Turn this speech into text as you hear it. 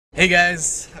Hey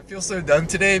guys, I feel so dumb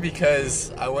today because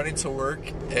I went into work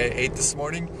at 8 this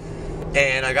morning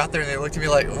and I got there and they looked at me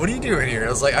like, what are you doing here? I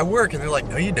was like, I work. And they're like,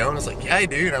 no you don't. I was like, yeah I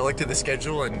do. And I looked at the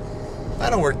schedule and I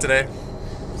don't work today.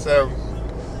 So,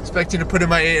 expecting to put in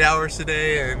my 8 hours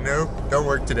today and nope, don't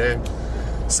work today.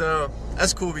 So,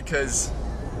 that's cool because,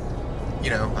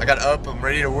 you know, I got up, I'm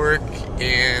ready to work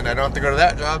and I don't have to go to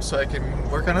that job so I can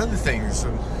work on other things.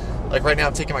 And, like right now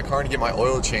I'm taking my car to get my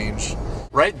oil change.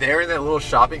 Right there in that little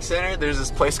shopping center, there's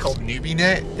this place called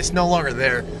NewbieNet. It's no longer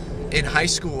there. In high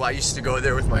school, I used to go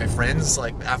there with my friends,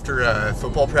 like after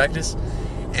football practice,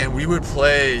 and we would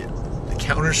play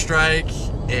Counter-Strike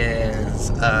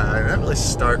and not really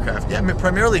StarCraft. Yeah, I mean,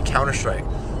 primarily Counter-Strike.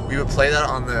 We would play that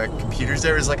on the computers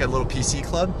there. It was like a little PC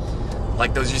club.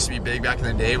 Like those used to be big back in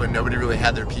the day when nobody really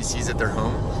had their PCs at their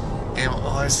home. And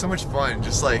oh, it was so much fun,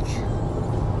 just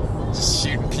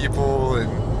shooting people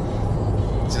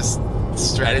and just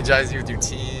strategizing with your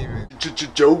team.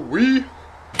 Joey!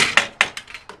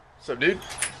 What's up, dude?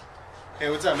 Hey,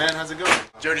 what's up, man? How's it going?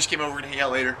 Joe just came over and hang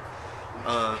out later. And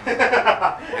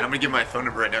I'm gonna give my phone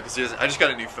number right now because I just got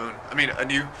a new phone. I mean,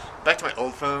 back to my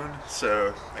old phone,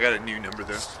 so I got a new number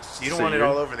though. You don't want it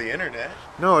all over the internet.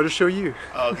 No, I'll just show you.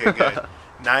 Oh, okay, good.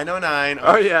 909.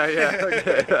 Oh, yeah,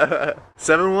 okay.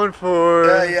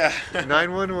 714. Yeah.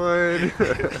 911.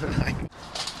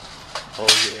 Oh,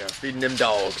 yeah, feeding them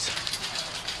dogs.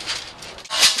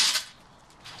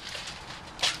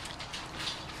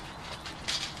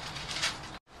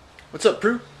 What's up,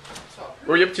 Prue? What's up?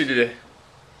 What are you up to today?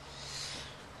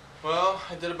 Well,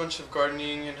 I did a bunch of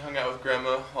gardening and hung out with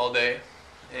Grandma all day,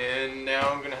 and now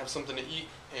I'm gonna have something to eat.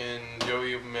 And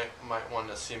Joey might want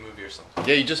to see a movie or something.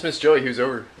 Yeah, you just missed Joey. He was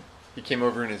over. He came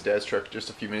over in his dad's truck just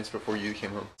a few minutes before you came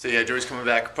home. So yeah, Joey's coming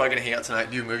back. Probably gonna hang out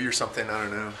tonight, do a movie or something. I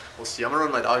don't know. We'll see. I'm gonna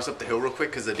run my dogs up the hill real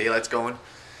quick because the daylight's going.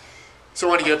 So I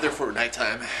want to get up there for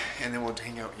nighttime, and then we'll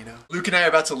hang out, you know. Luke and I are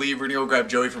about to leave. We're gonna go grab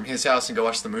Joey from his house and go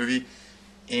watch the movie.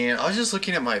 And I was just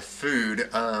looking at my food.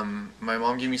 My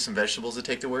mom gave me some vegetables to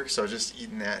take to work, so I was just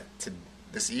eating that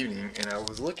this evening, and I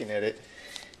was looking at it.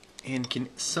 And can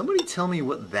somebody tell me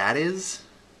what that is?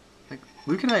 Like,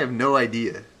 Luke and I have no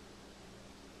idea.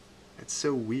 That's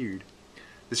so weird.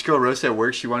 This girl Rosa at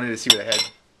work, she wanted to see what I had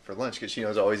for lunch because she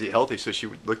knows I always eat healthy, so she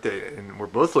looked at it, and we're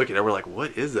both looking at it. We're like,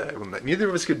 what is that? Neither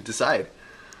of us could decide.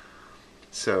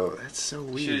 So, that's so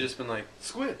weird. You should have just been like,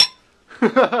 squid.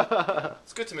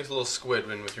 It's good to mix a little squid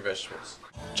in with your vegetables.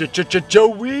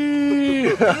 Joey!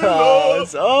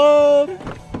 What's up?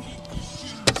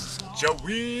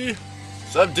 Joey!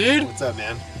 What's up, dude? What's up,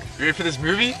 man? You ready for this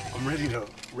movie? I'm ready to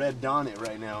Red Dawn it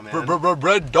right now, man.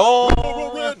 Red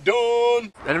Dawn! Red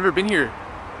Dawn! I've never been here.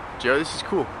 Joe, this is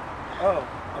cool. Oh,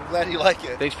 I'm glad you like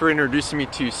it. Thanks for introducing me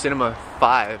to Cinema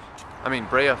 5. I mean,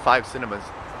 Brea 5 Cinemas.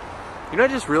 You know, I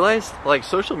just realized, like,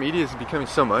 social media is becoming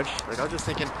so much. Like, I was just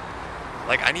thinking,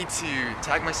 like, I need to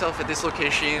tag myself at this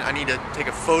location. I need to take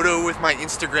a photo with my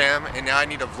Instagram, and now I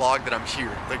need to vlog that I'm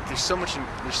here. Like, there's so much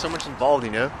involved,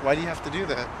 you know. Why do you have to do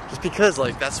that? Just because,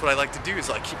 like, that's what I like to do is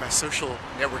like keep my social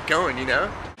network going, you know.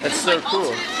 That's so like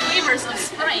cool. Flavors of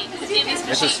Sprite in this It's a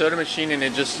machine. soda machine, and you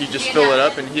just fill it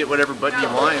up and hit whatever button you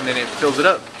want, and then it fills it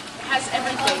up. Has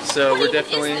everything. So we're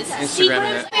definitely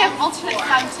Instagramming it. They have alternate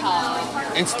content.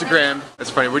 Instagram. That's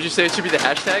funny. Would you say it should be the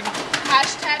hashtag?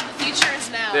 Hashtag the future is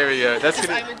now. There we go. That's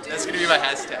Because gonna be my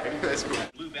hashtag. That's cool.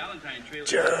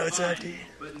 Joe, what's up, dude?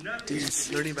 Dude,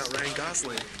 it's learning about Ryan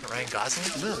Gosling. Ryan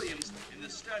Gosling? No.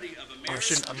 Oh,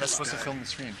 I'm not supposed to film the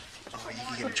screen. Oh, you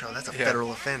can get in trouble. That's a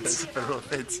federal offense. That's a federal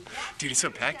offense. Dude, it's so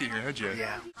packed in here, huh, Joe?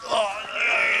 Yeah. Oh,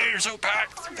 you're so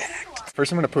packed.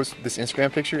 First, I'm gonna post this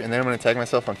Instagram picture, and then I'm gonna tag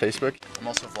myself on Facebook. I'm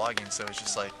also vlogging, so it's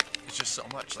just so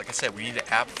much. Like I said, we need an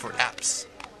app for apps,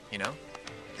 you know?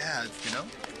 Yeah, You know?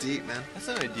 deep, man. That's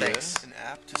an idea. Thanks. An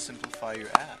app to simplify your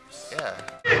apps. Yeah.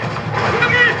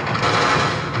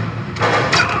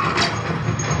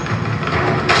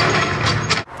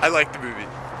 I liked the movie.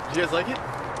 Did you guys like it?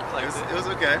 It was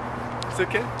okay. It's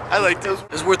okay. I liked it.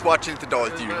 It was worth watching at the Dollar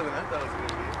Theater. Better than I thought it was gonna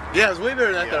be. Yeah, it was way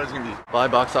better than I thought it was gonna be. Bye,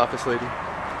 box office lady.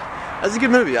 That's a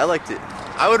good movie. I liked it.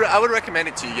 I would recommend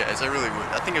it to you guys. I really would.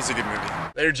 I think it was a good movie.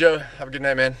 Later, Joe. Have a good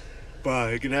night, man.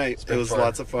 Bye. Good night. been It was fun.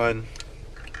 lots of fun.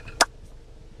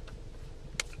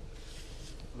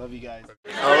 Love you guys.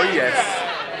 Oh yes.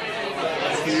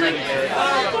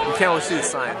 You can't always see the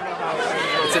sign.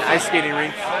 It's an ice skating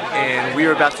rink, and we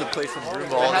are about to play some broom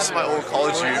ball. This is my old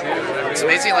college year. It's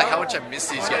amazing like how much I miss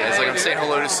these guys. Like I'm saying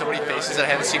hello to so many faces that I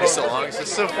haven't seen in so long. It's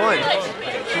just so fun.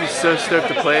 I'm so stoked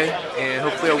to play, and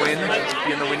hopefully I'll win.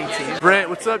 Be on the winning team. Brent,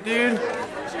 what's up, dude?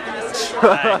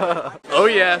 Oh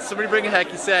yeah, somebody bring a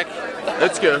hacky sack.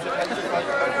 Let's go.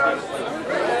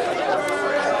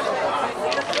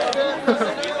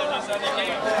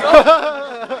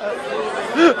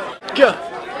 Go.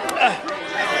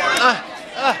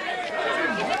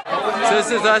 So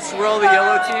this is us. We're all the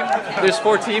yellow team. There's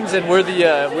 4 teams, and we're the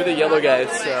yellow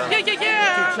guys. So. Yeah. Dude,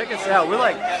 check us out. We're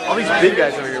like all these big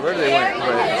guys over here. Where do they went?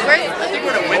 I think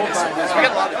we're gonna win this. We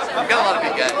got a lot of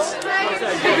big guys.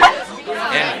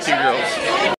 And 2 girls.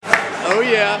 Oh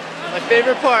yeah, my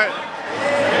favorite part.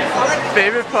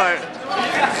 Favorite part.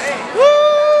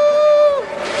 Woo!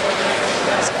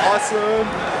 It's awesome.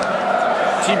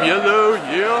 Team yellow,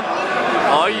 yeah.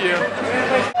 Oh yeah.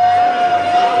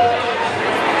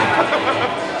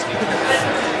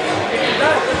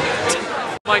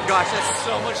 Oh my gosh, that's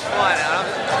so much fun. I'm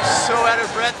so out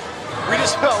of breath. We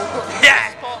just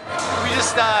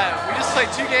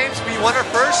played 2 games. We won our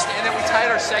first, and then we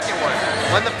tied our second one.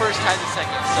 Won the first, tied the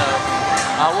second. So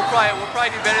we'll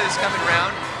probably do better this coming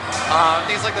round. I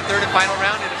think it's like the 3rd and final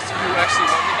round, and it's who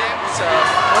actually won the game. So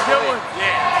let's get one.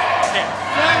 Yeah.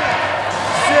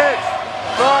 6,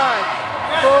 5,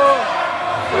 4,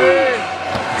 3,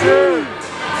 2,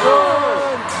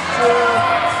 1, 2.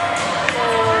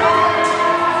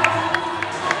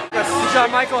 Good job,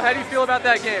 Michael. How do you feel about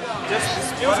that game?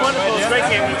 It was wonderful. It was a great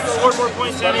game. We scored more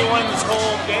points than anyone this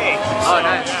whole day. Oh,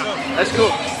 nice. That's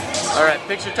cool. All right,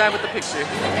 picture time with the picture.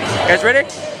 You guys ready?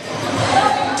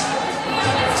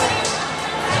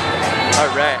 All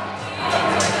right.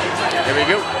 Here we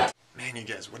go. Man, you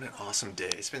guys, what an awesome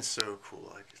day. It's been so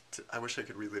cool. I wish I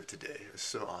could relive today. It was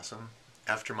so awesome.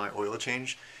 After my oil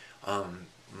change,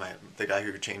 the guy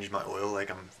who changed my oil,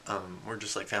 we're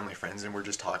just like family friends, and we're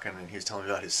just talking, and he was telling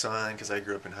me about his son, because I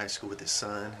grew up in high school with his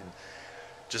son, and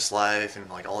just life, and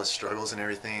like all his struggles and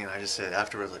everything, and I just said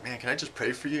afterwards, like, man, can I just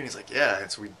pray for you? And he's like, yeah,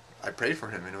 and so I prayed for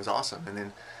him, and it was awesome. And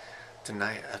then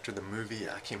tonight, after the movie,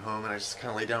 I came home, and I just kind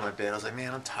of laid down on my bed. I was like,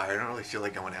 man, I'm tired, I don't really feel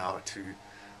like going out to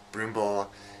Broom Ball,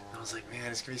 and I was like,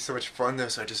 man, it's gonna be so much fun though,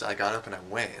 so I got up and I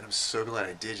went, and I'm so glad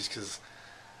I did, just because,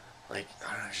 like,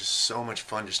 I don't know, it's just so much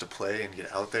fun just to play and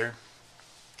get out there.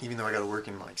 Even though I gotta work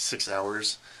in like 6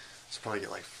 hours, so I'll probably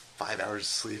get like 5 hours of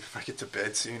sleep if I get to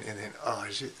bed soon, and then, I'm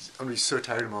gonna be so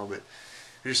tired tomorrow, but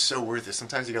it's just so worth it.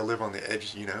 Sometimes you gotta live on the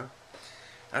edge, you know?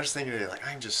 I was thinking today, like,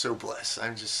 I'm just so blessed.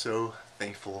 I'm just so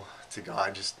thankful to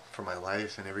God just for my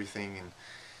life and everything, and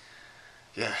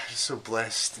yeah, just so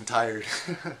blessed and tired.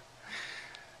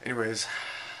 Anyways,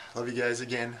 love you guys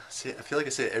again. I feel like I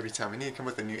say it every time. I need to come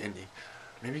with a new ending.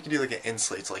 Maybe you can do like an end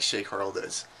slate like Shea Carl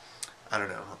does. I don't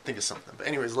know. I'll think of something. But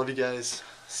anyways, love you guys.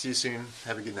 See you soon.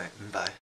 Have a good night. Bye.